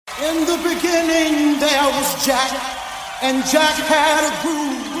In the beginning there was Jack, and Jack had a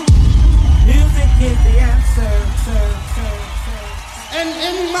groove. Music is the answer. And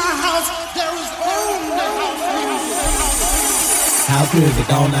in my house there is only house music. House music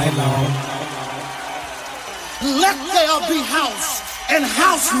all night long. Let there be house, and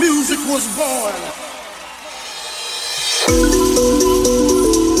house music was born.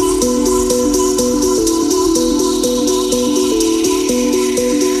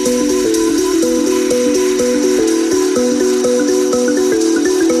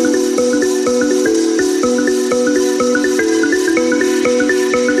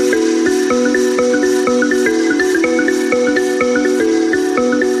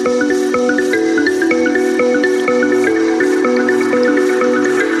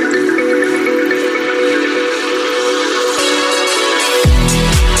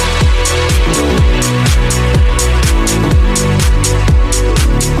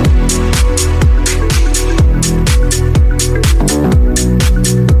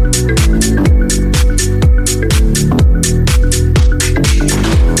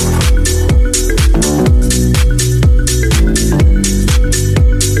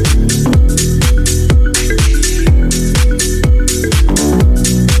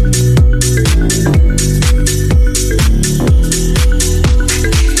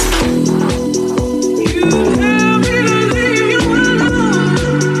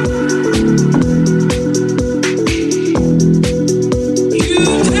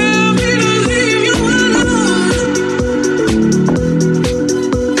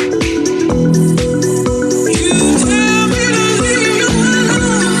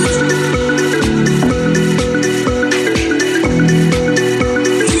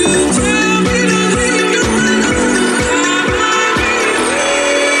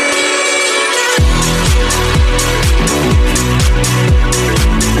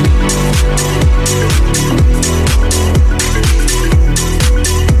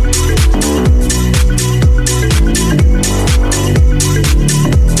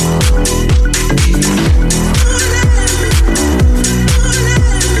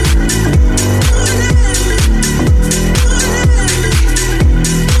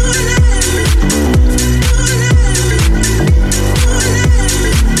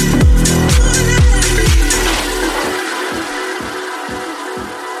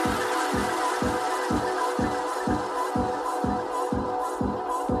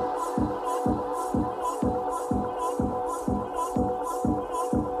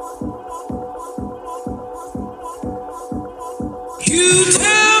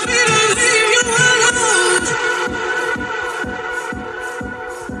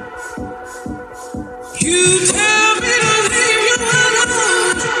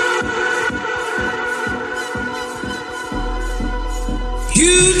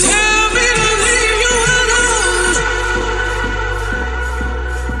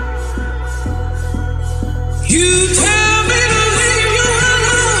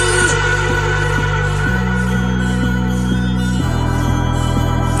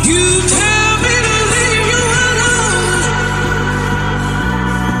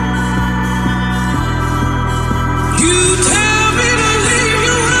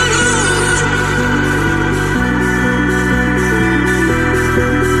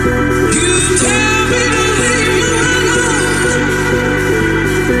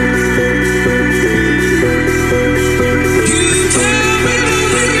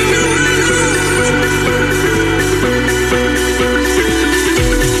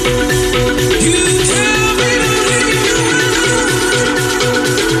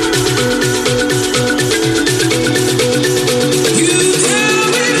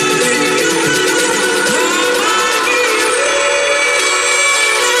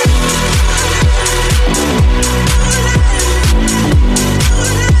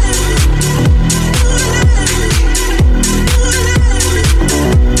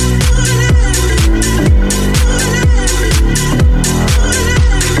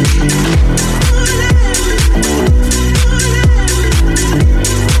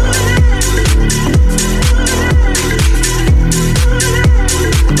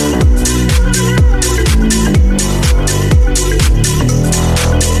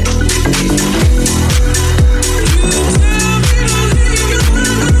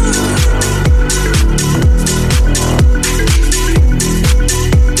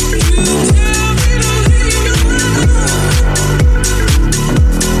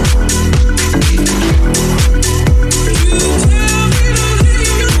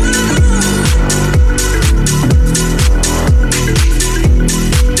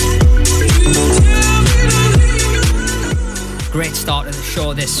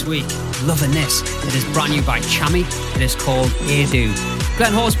 this week. Loving this. It is brand new by Chammy. It is called Edu.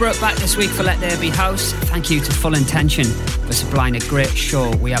 Glenn Horsborough back this week for Let There Be House. Thank you to Full Intention for supplying a great show.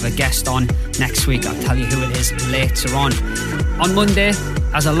 We have a guest on next week. I'll tell you who it is later on. On Monday,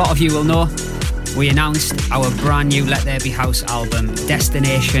 as a lot of you will know, we announced our brand new Let There Be House album,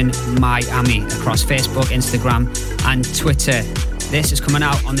 Destination Miami, across Facebook, Instagram and Twitter. This is coming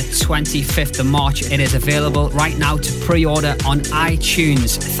out on the 25th of March. It is available right now to pre-order on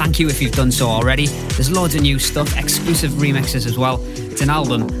iTunes. Thank you if you've done so already. There's loads of new stuff, exclusive remixes as well. It's an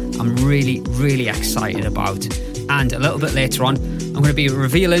album I'm really excited about. And a little bit later on, I'm going to be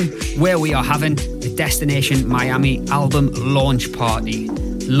revealing where we are having the Destination Miami album launch party.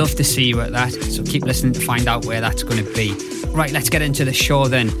 Love to see you at that, so keep listening to find out where that's going to be. Right, let's get into the show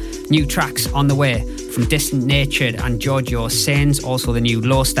then. New tracks on the way from Distant Natured and Giorgio Sains, also the new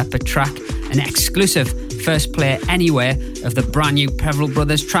Low Stepper track, an exclusive first play anywhere of the brand new Peveril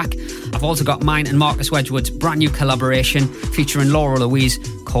Brothers track. I've also got mine and Marcus Wedgwood's brand new collaboration featuring Laura Louise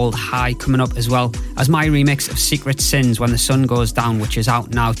called High coming up, as well as my remix of Secret Sins, When the Sun Goes Down, which is out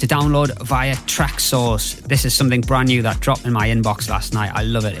now to download via Traxsource. This is something brand new that dropped in my inbox last night. I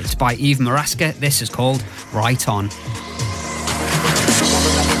love it. It's by Eve Maraska. This is called Right On.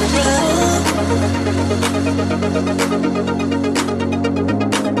 Tonight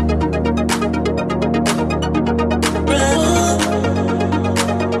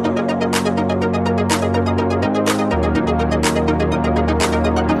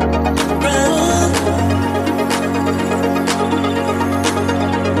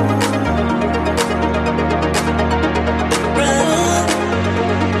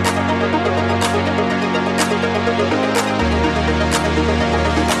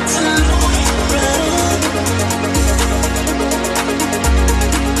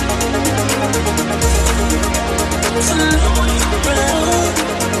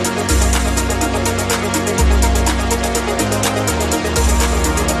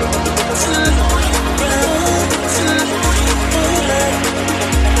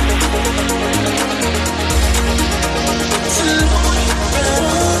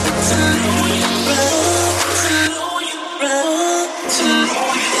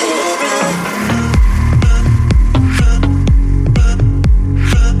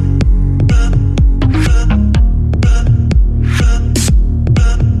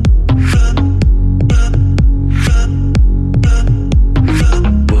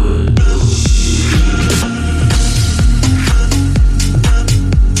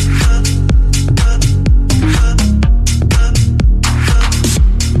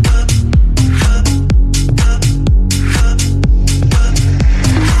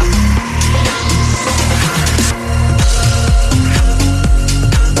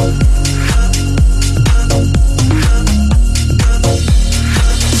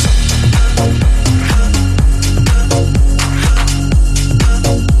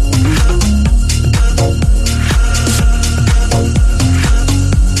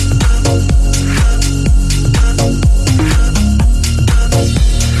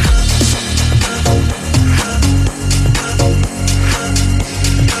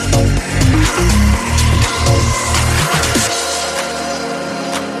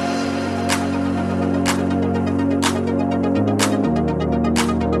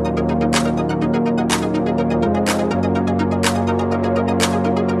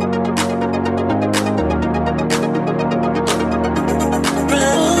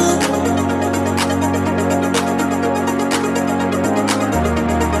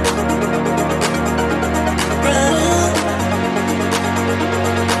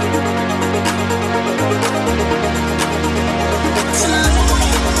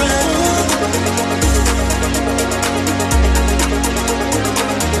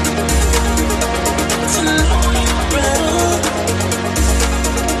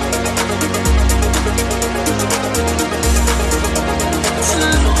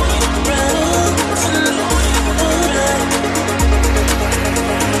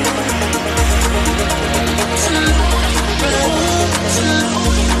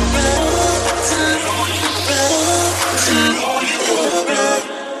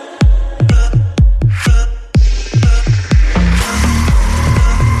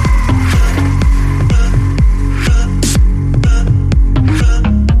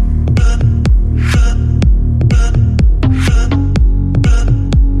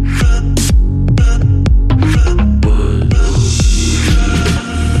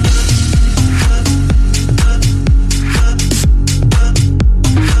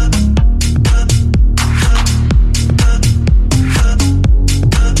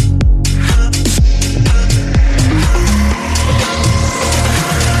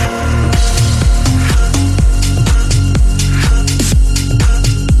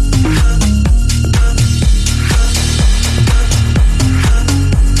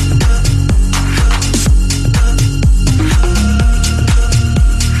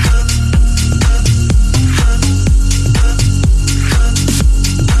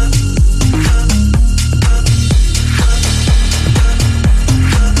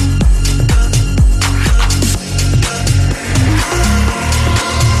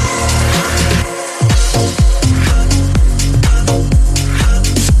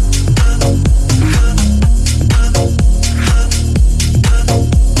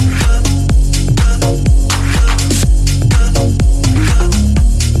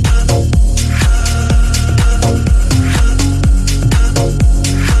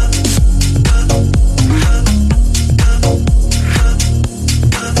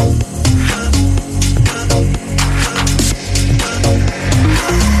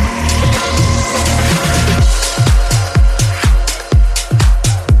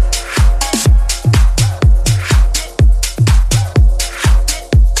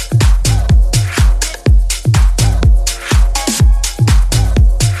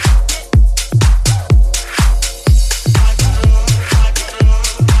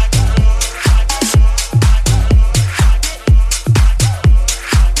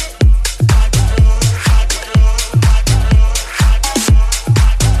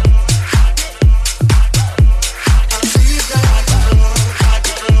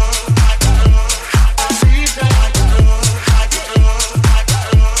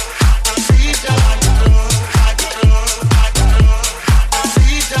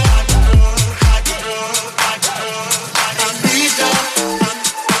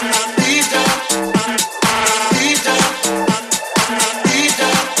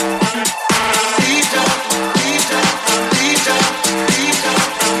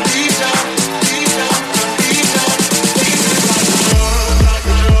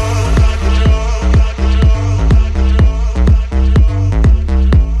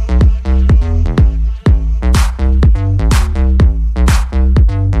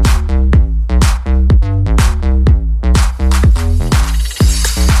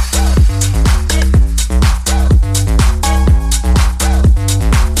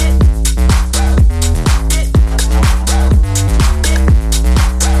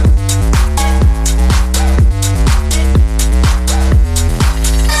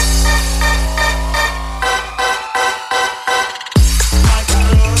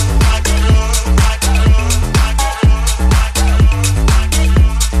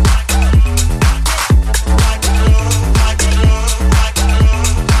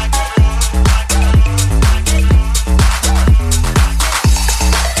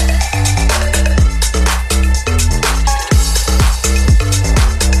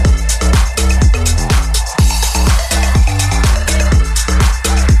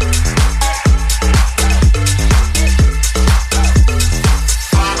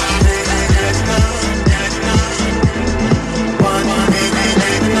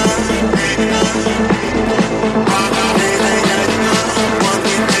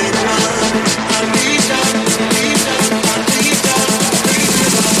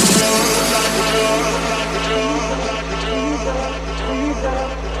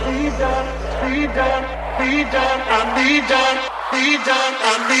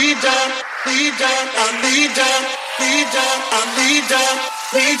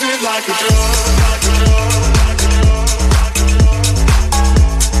Need it like a drug.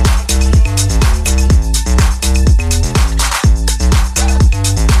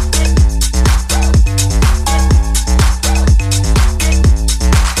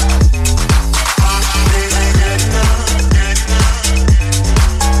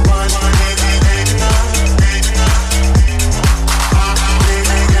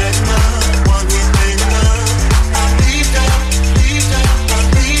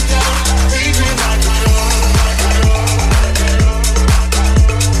 Leave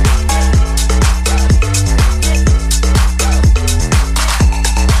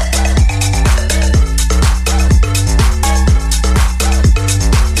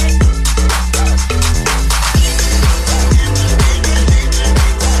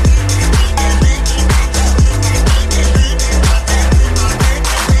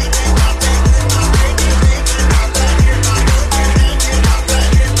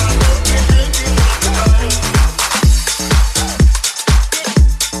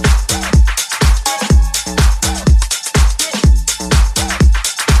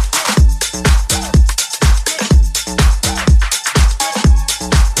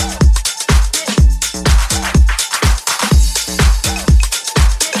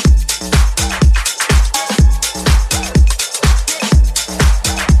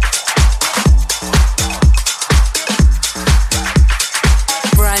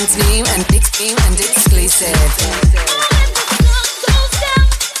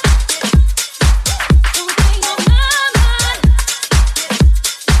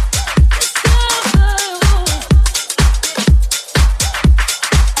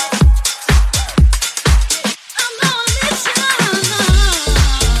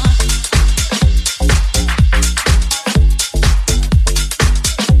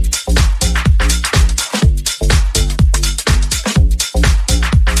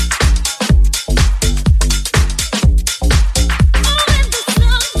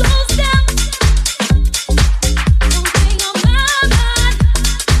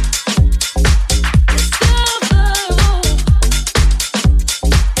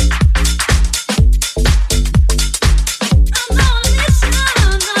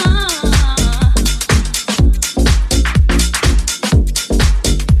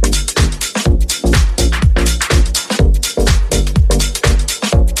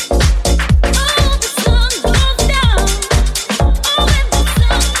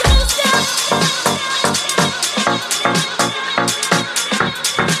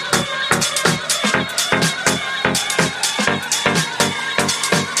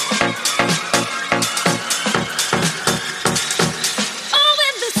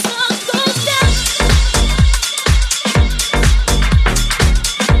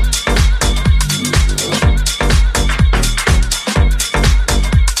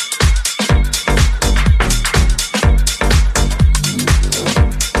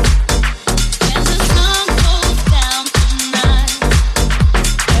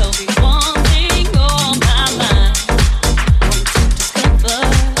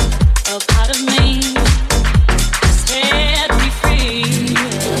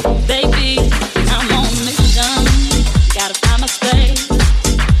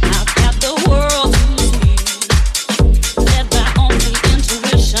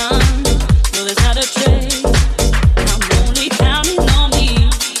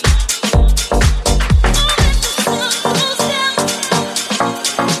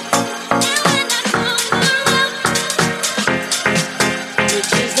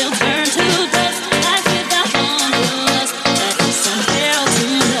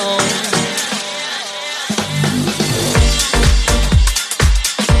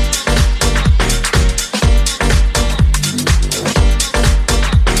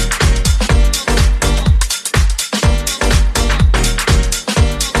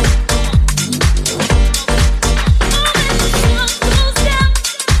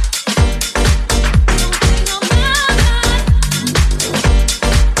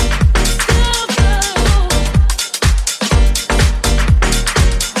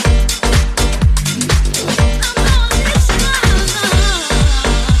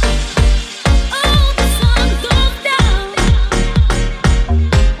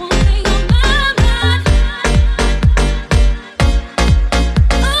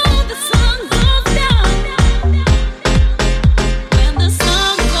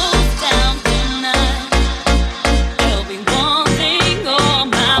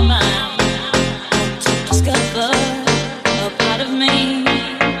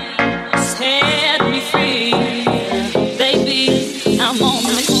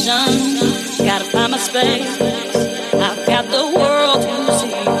space. I've got the world to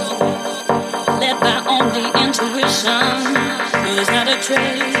see, led by only intuition. There's not a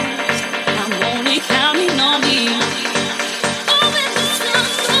trace. I'm only counting on me.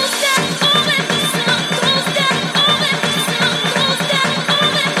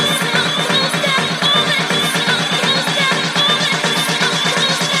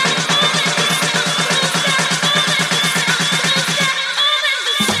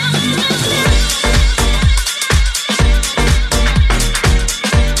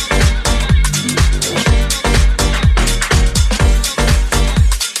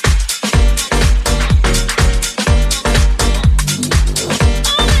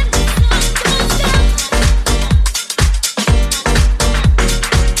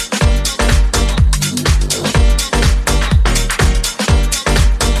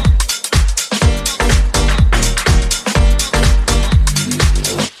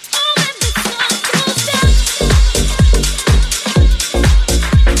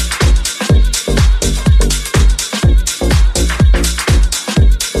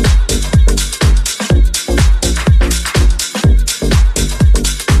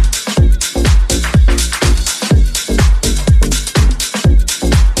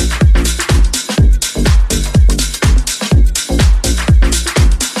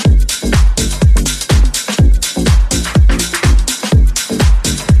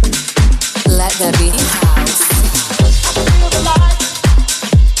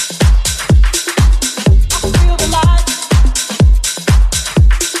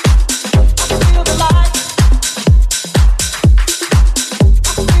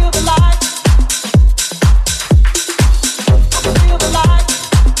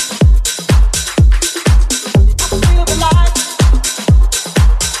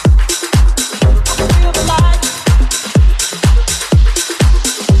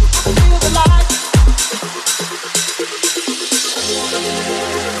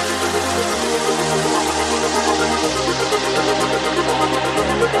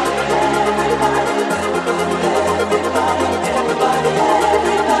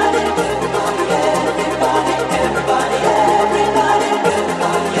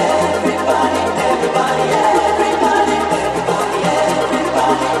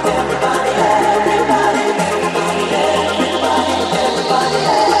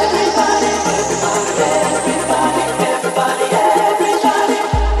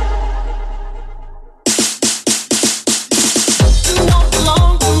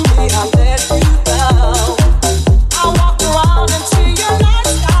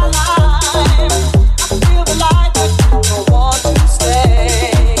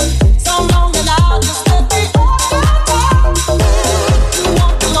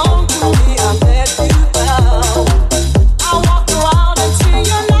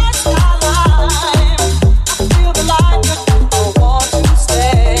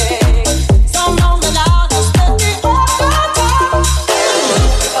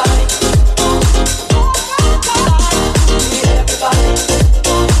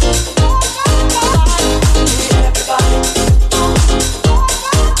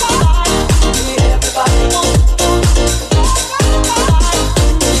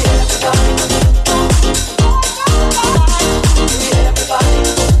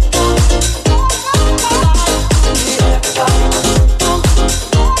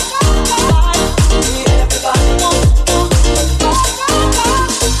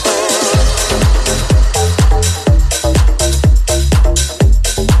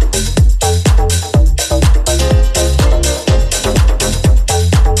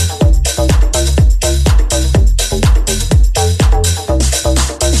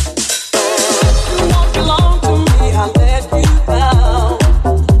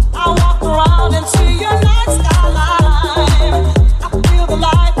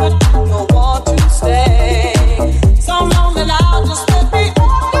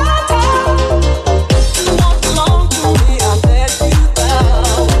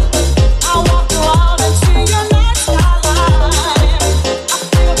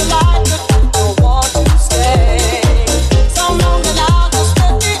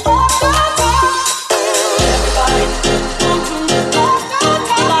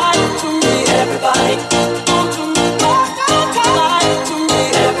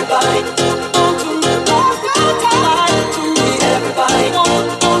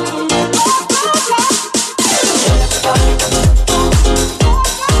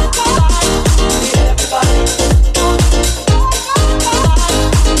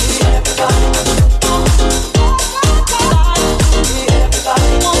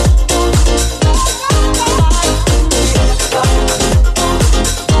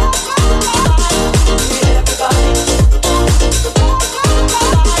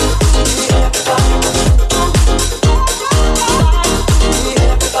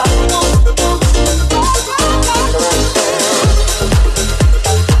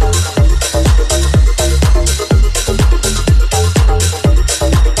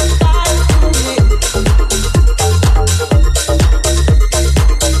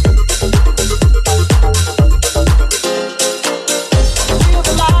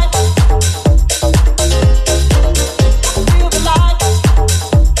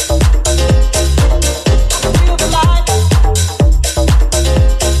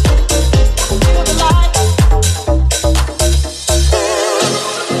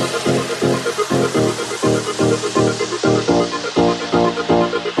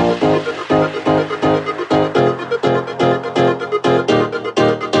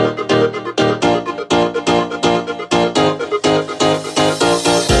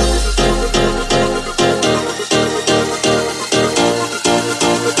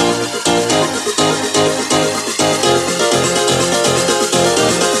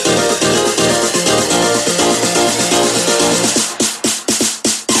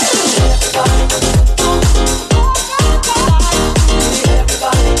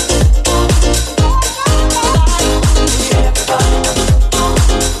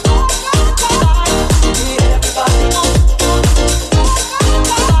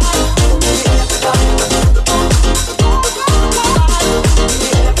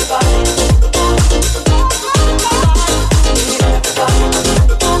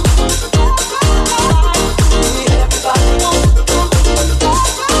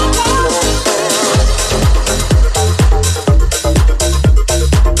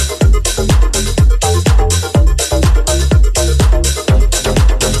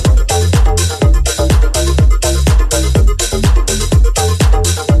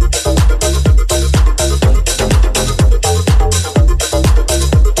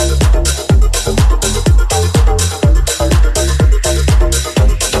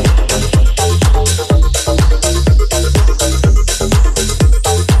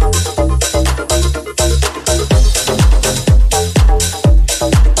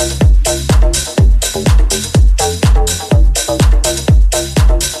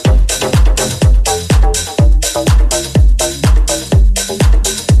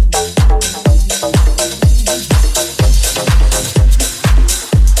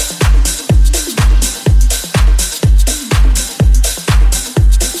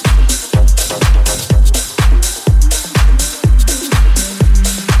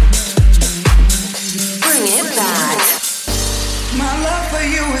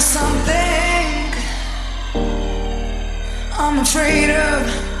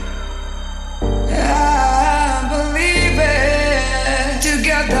 I believe it.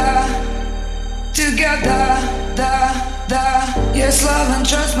 Together, yes, love and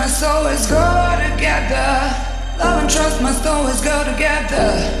trust, my soul is go together. Love and trust, my soul is go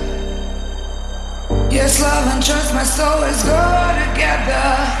together. Yes, love and trust, my soul is go together.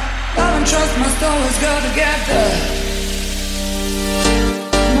 Love and trust, my soul is go together.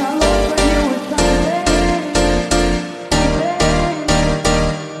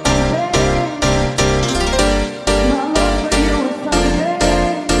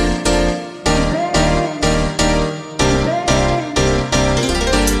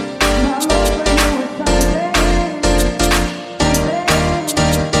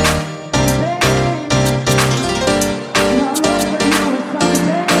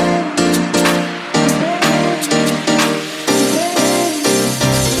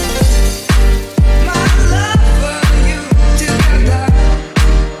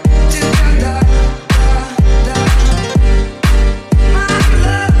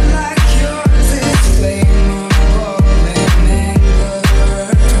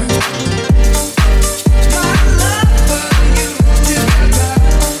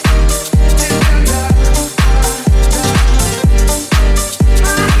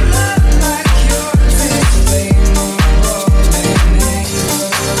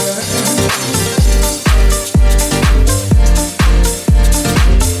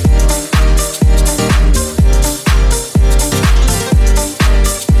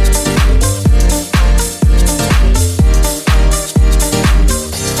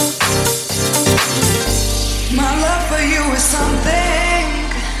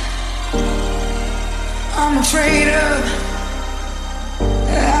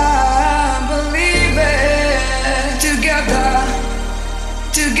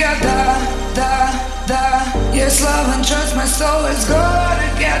 Yes, love and trust, my soul is go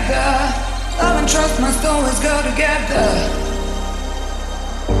together. Love and trust, my soul is go together.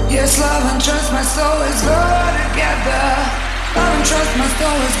 Yes, love and trust, my soul is go together. Love and trust, my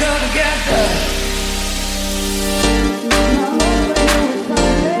soul is go together.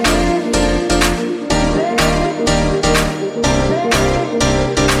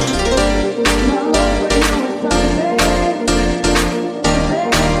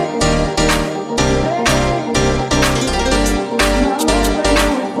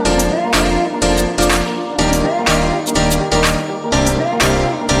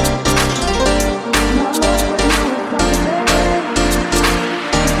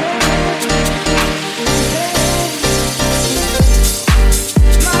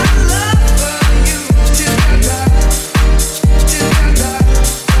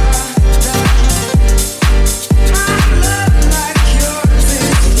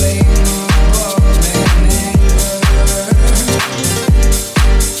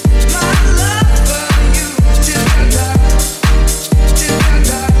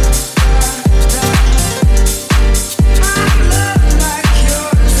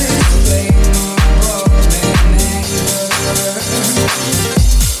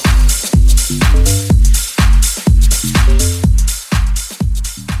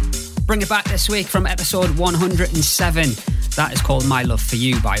 Bring it back this week from episode 107. That is called My Love For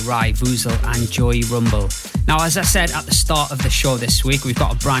You by Rai Vuzel and Joy Rumble. Now, as I said at the start of the show this week, we've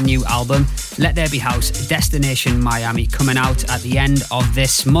got a brand new album, Let There Be House, Destination Miami, coming out at the end of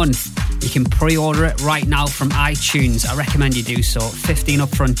this month. You can pre-order it right now from iTunes. I recommend you do so. 15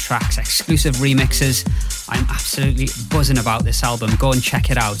 upfront tracks, exclusive remixes. I'm absolutely buzzing about this album. Go and check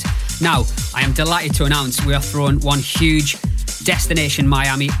it out. Now, I am delighted to announce we are throwing one huge Destination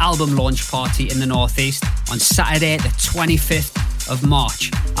Miami album launch party in the Northeast on Saturday the 25th of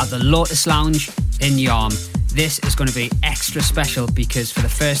March at the Lotus Lounge in Yarm. This is going to be extra special because for the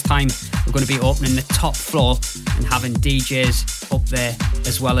first time we're going to be opening the top floor and having DJs up there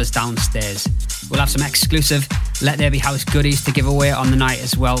as well as downstairs. We'll have some exclusive Let There Be House goodies to give away on the night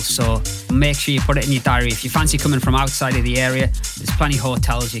as well, so make sure you put it in your diary. If you fancy coming from outside of the area, there's plenty of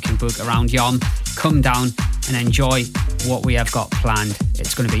hotels you can book around Yarm. Come down and enjoy what we have got planned.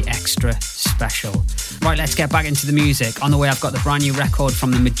 It's going to be extra special. Right, let's get back into the music. On the way, I've got the brand new record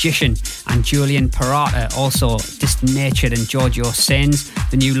from The Magician and Julian Parata, also Disnatured and Giorgio Sins,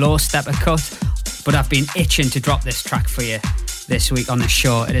 the new Low Stepper cut. But I've been itching to drop this track for you this week on the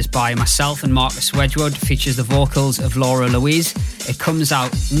show. It is by myself and Marcus Wedgwood, features the vocals of Laura Louise. It comes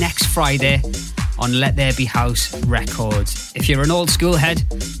out next Friday on Let There Be House Records. If you're an old school head,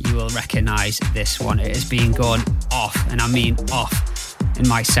 you will recognise this one. It has been going off, and I mean off, in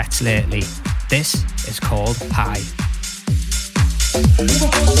my sets lately. This is called High.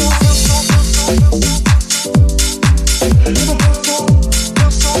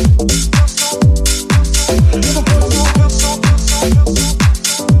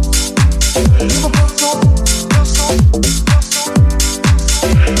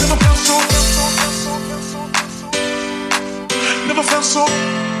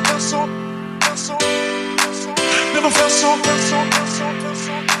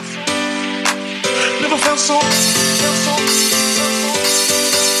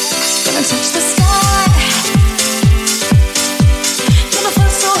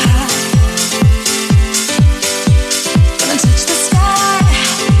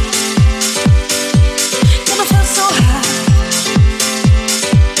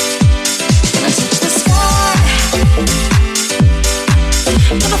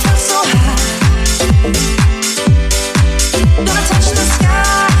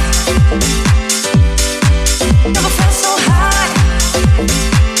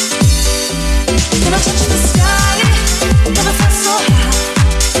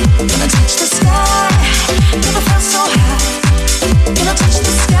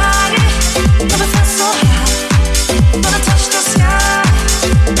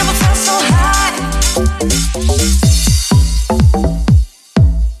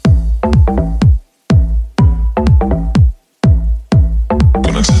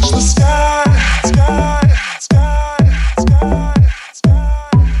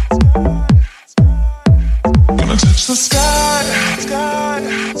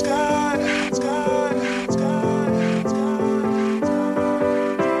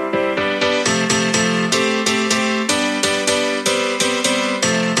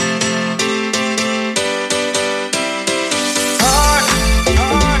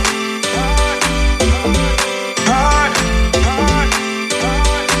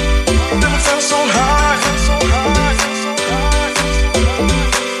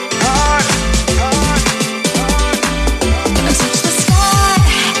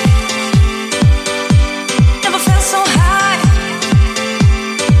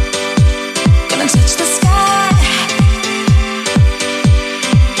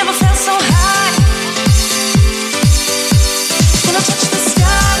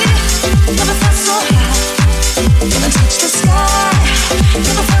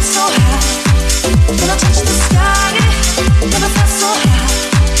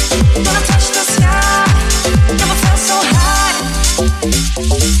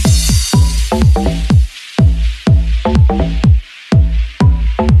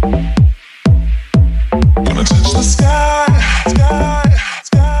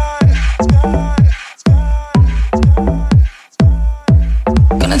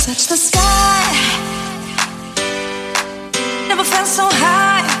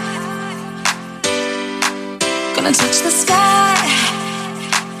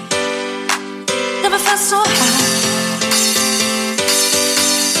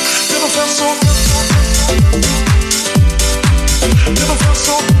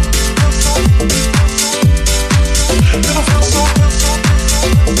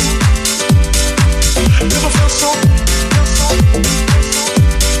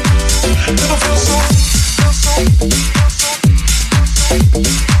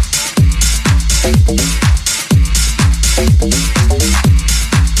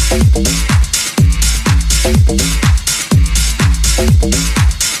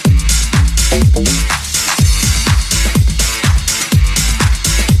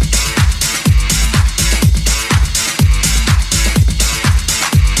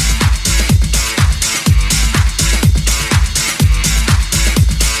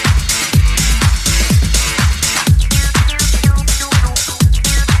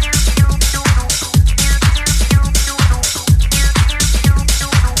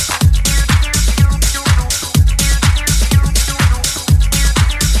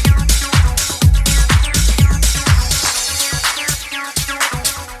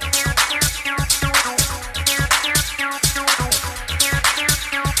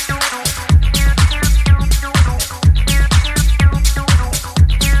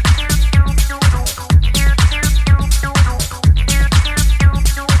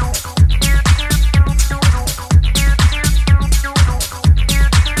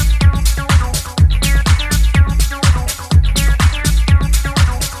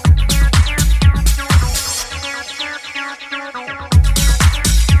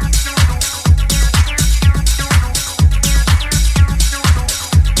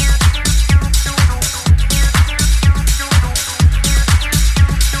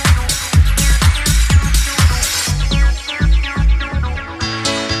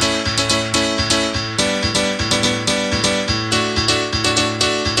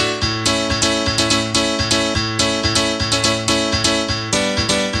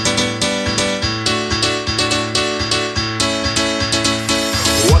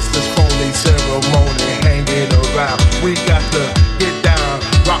 We got to get down,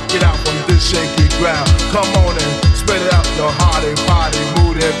 rock it out from this shaky ground. Come on and spread it out, your hearty party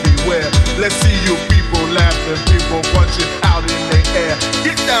mood everywhere. Let's see you people laughing, people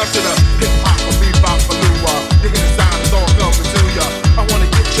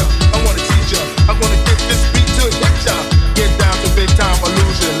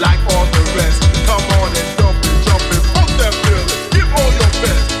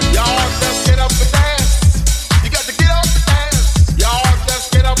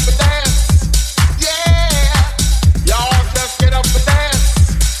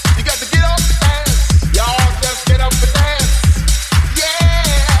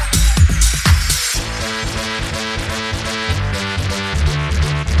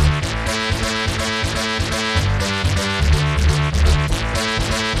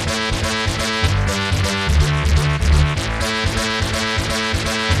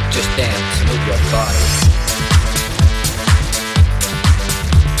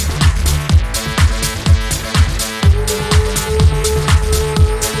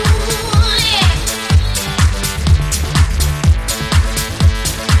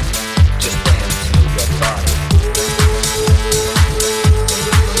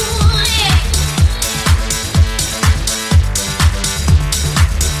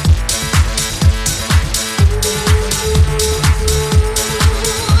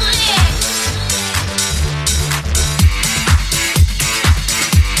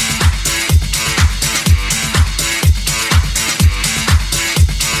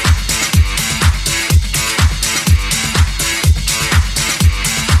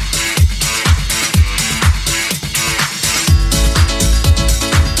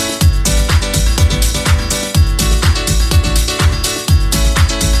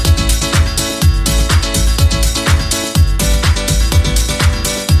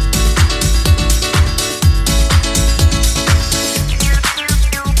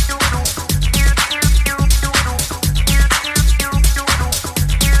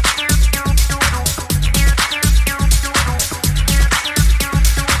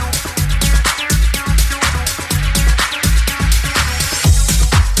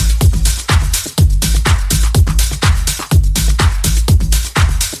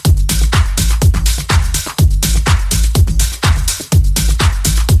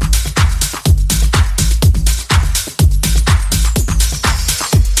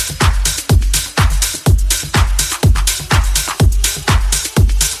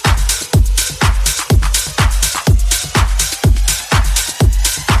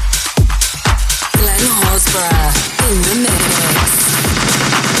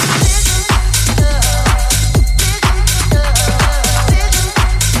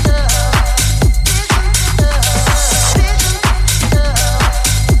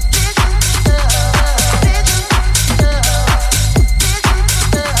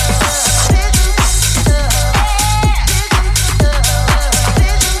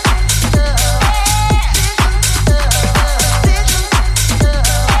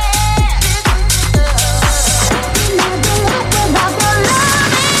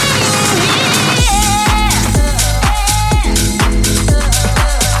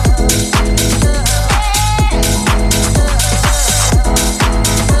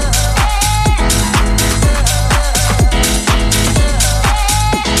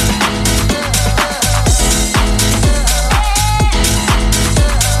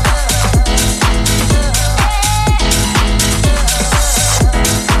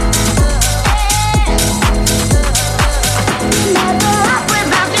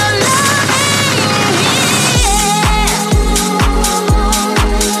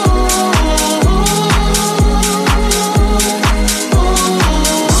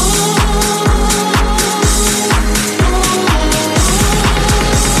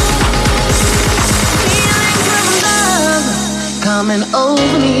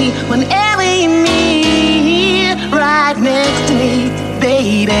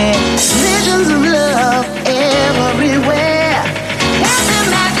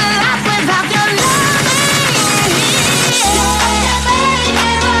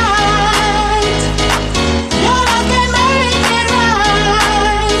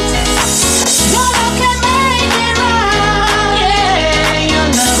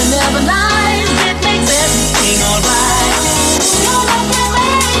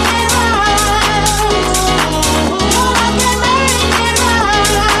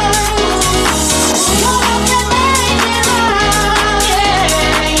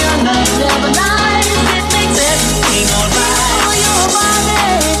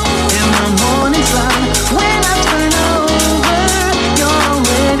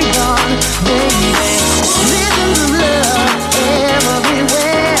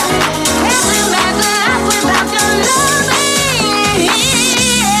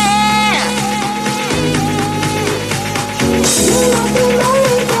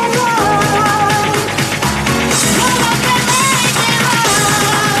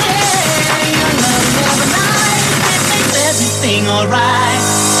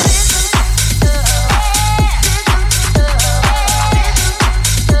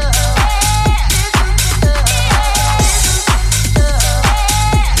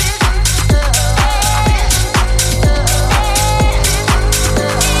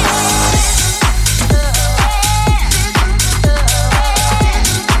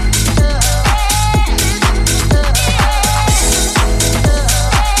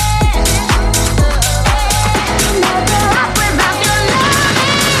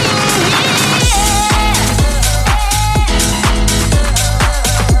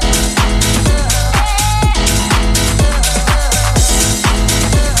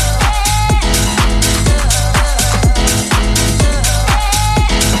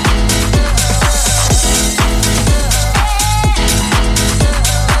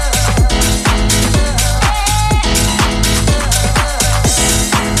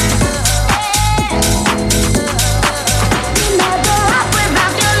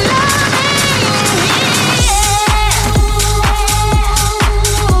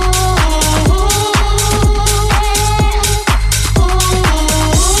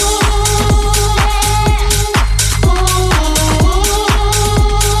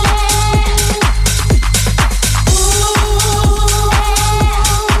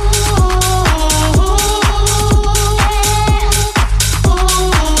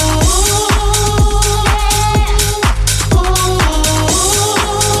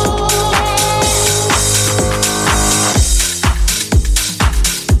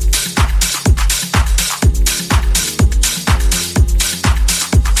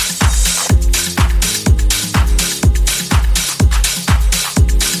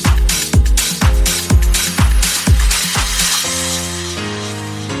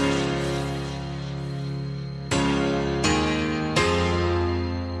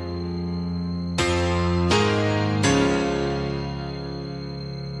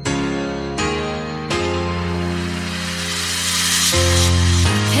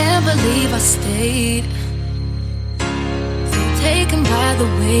can't believe I stayed. So taken by the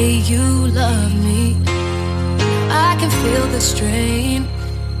way you love me, I can feel the strain.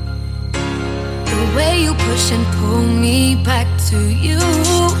 The way you push and pull me back to you.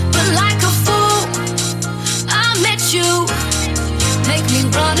 But like a fool, I met you. Make me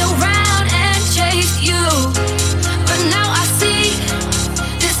run around and chase you. But now I see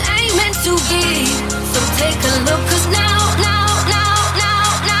this ain't meant to be. So take a look, 'cause now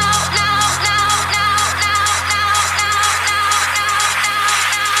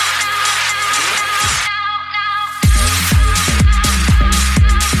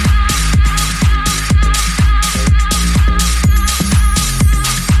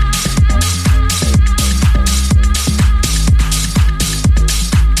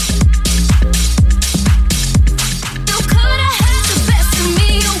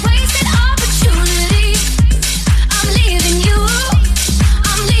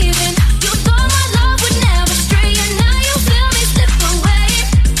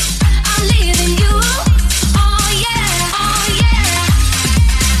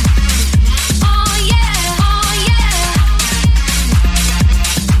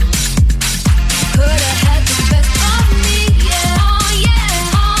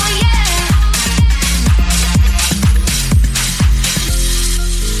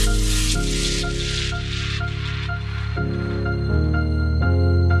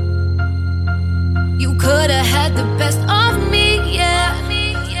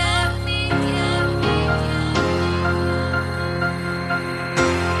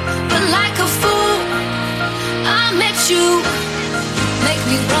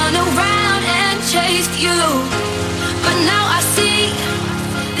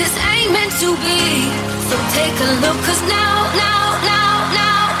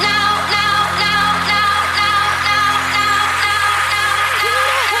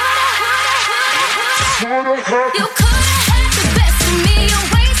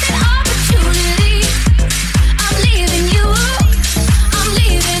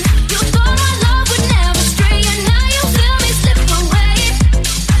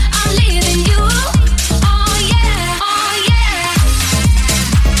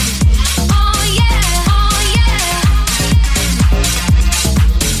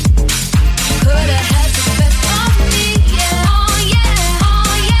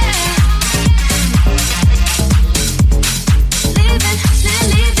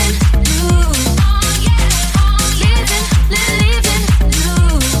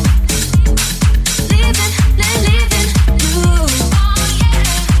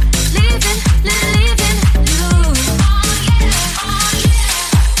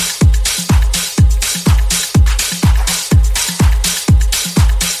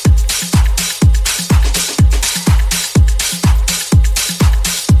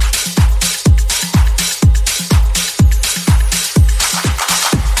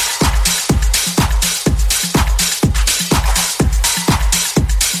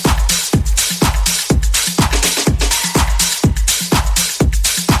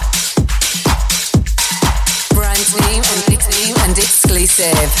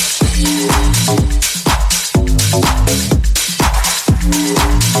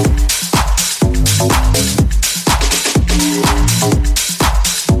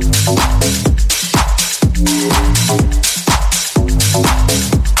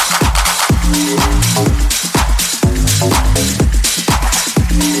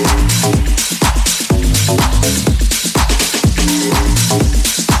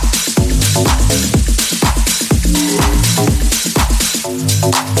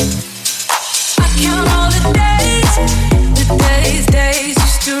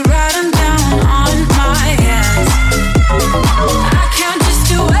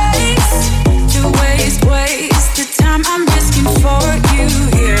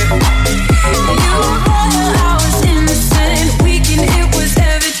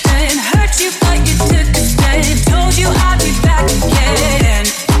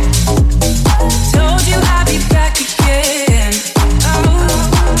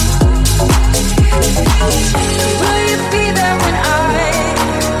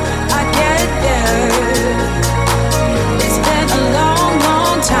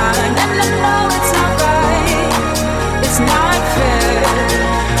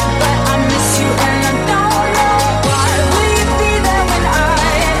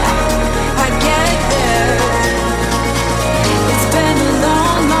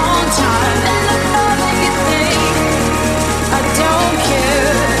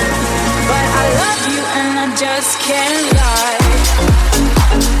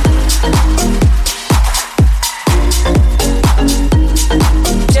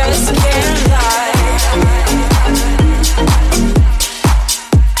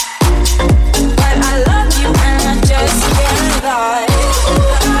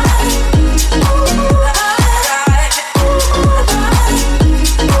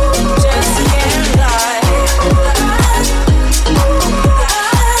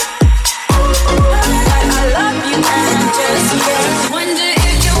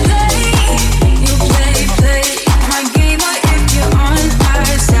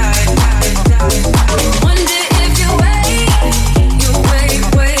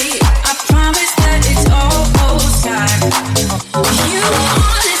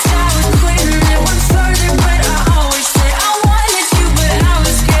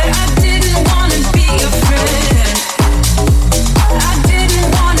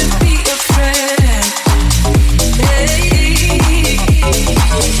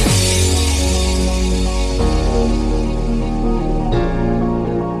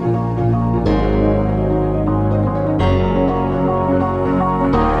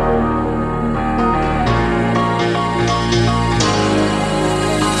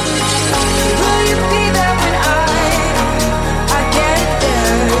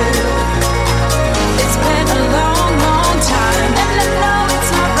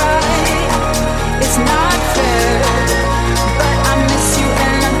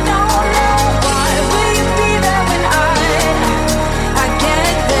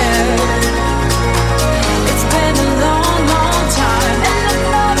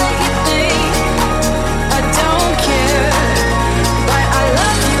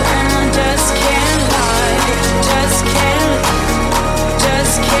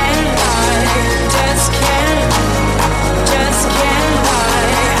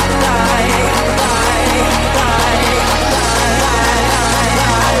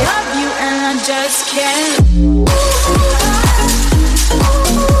just can't.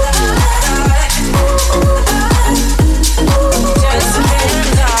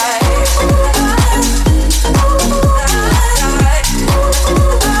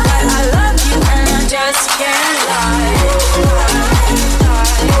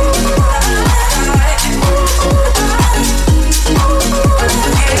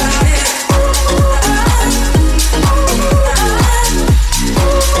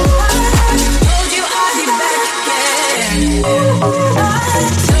 Told you I'd be back again.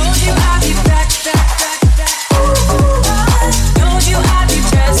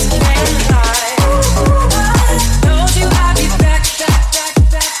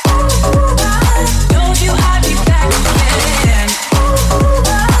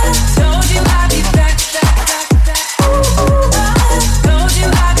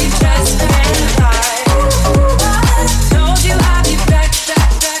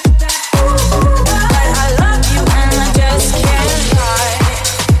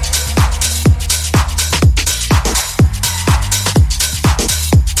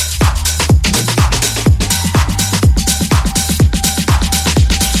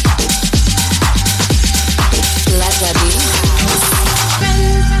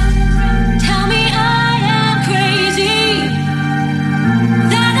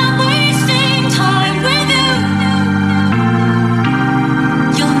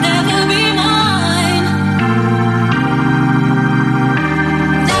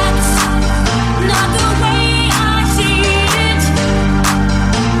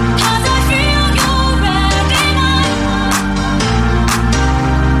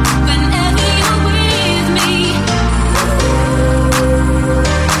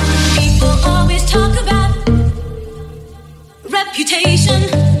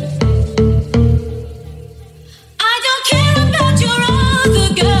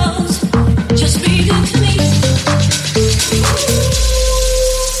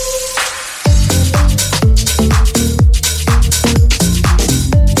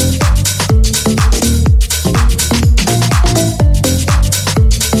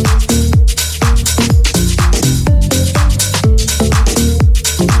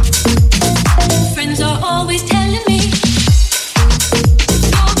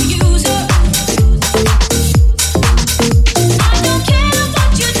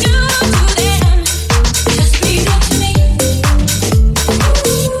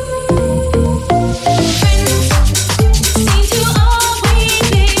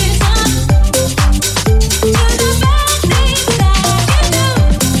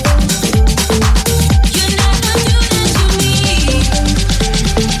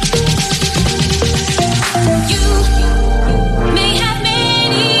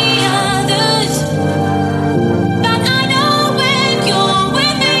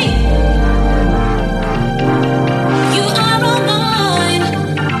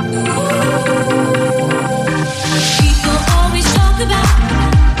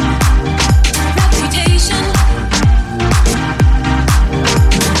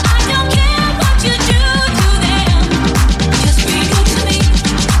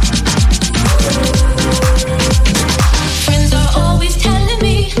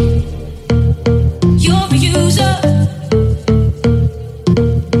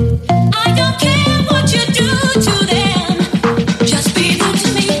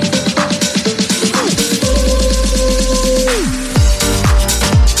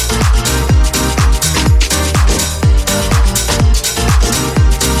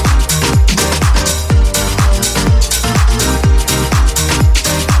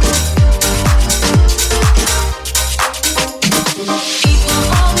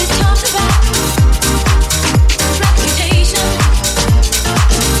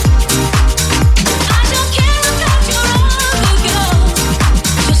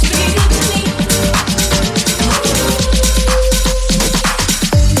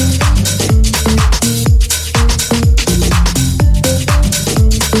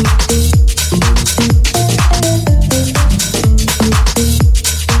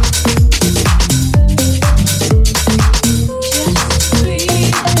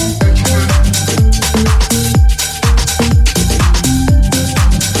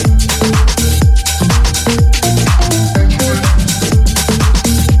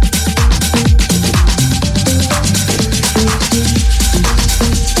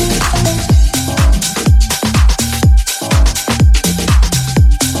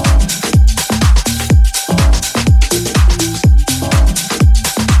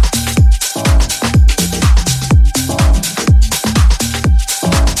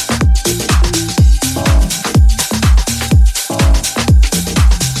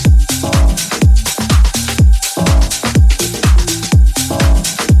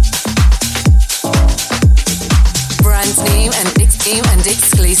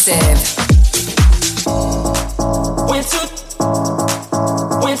 Collective.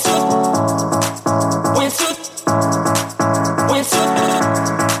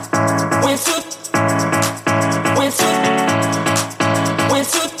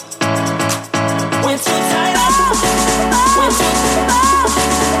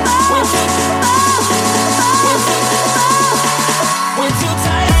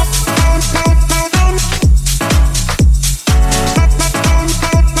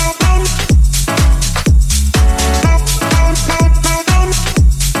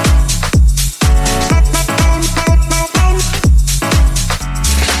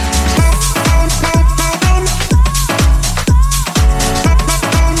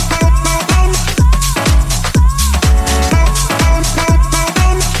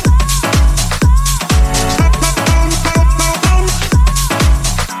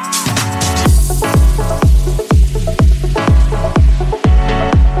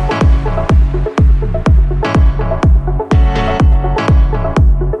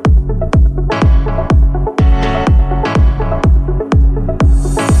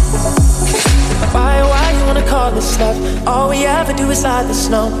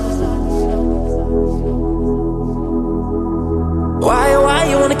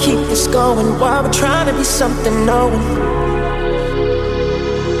 Something knowing.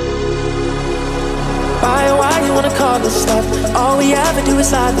 Why you wanna call this love? All we ever do is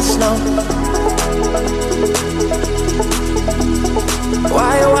hide the snow.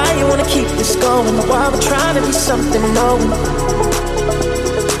 Why you wanna keep this going? Why we're trying to be something knowing.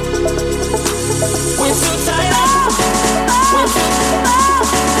 We're too tired.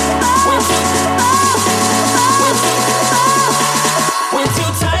 We're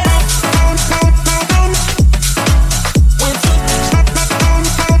too tired.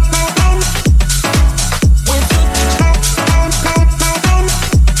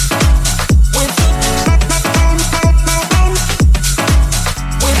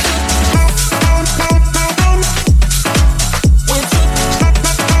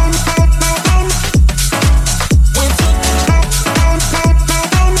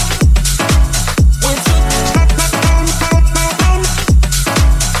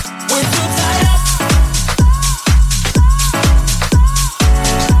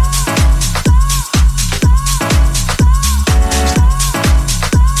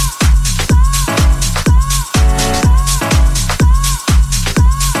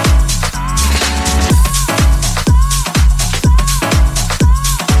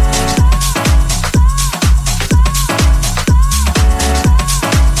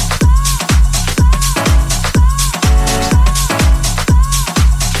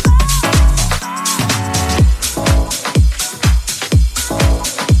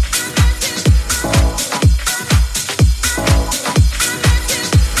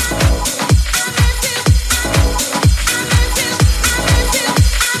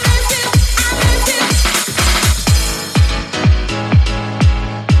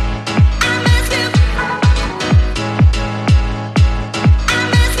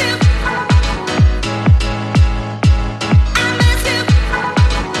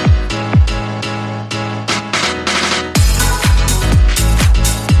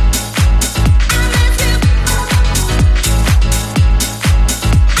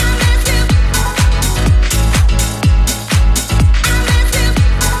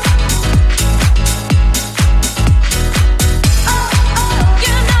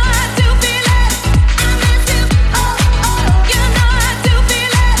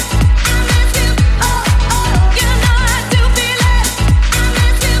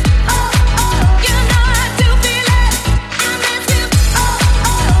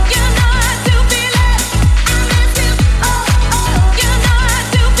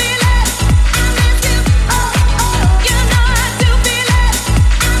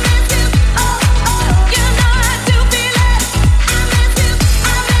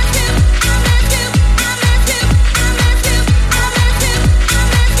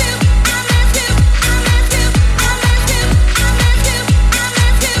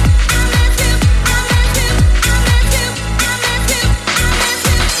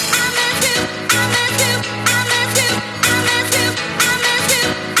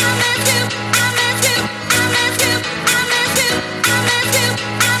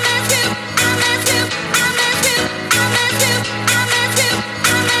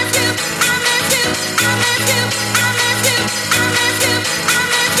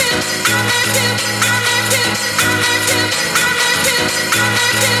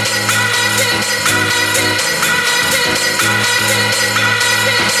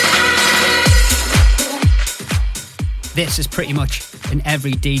 This is pretty much in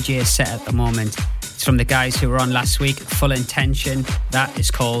every DJ set at the moment. It's from the guys who were on last week, Full Intention. That is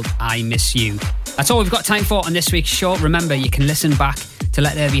called I Miss You. That's all we've got time for on this week's show. Remember, you can listen back to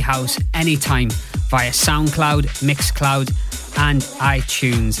Let There Be House anytime via SoundCloud, Mixcloud and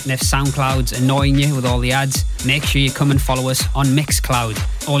iTunes. And if SoundCloud's annoying you with all the ads, make sure you come and follow us on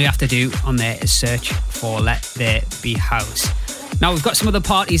Mixcloud. All you have to do on there is search for Let There Be House. Now, we've got some other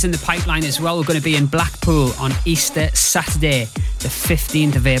parties in the pipeline as well. We're going to be in Blackpool on Easter Saturday, the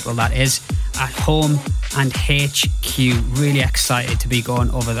 15th of April, that is, at Home and HQ. Really excited to be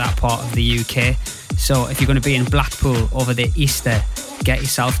going over that part of the UK. So if you're going to be in Blackpool over the Easter, get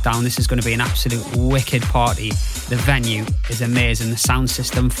yourself down. This is going to be an absolute wicked party. The venue is amazing. The sound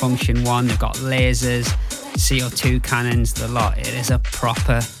system, Function 1, they've got lasers, CO2 cannons, the lot. It is a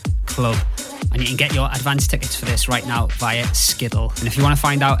proper club. And you can get your advance tickets for this right now via Skiddle. And if you want to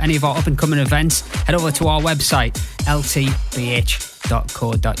find out any of our up-and-coming events, head over to our website, ltbh.co.uk.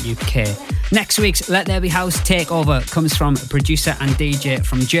 Next week's Let There Be House takeover comes from a producer and DJ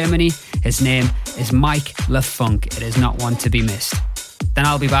from Germany. His name is Mike LaFunk. It is not one to be missed. Then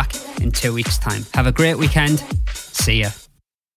I'll be back in 2 weeks' time. Have a great weekend. See ya.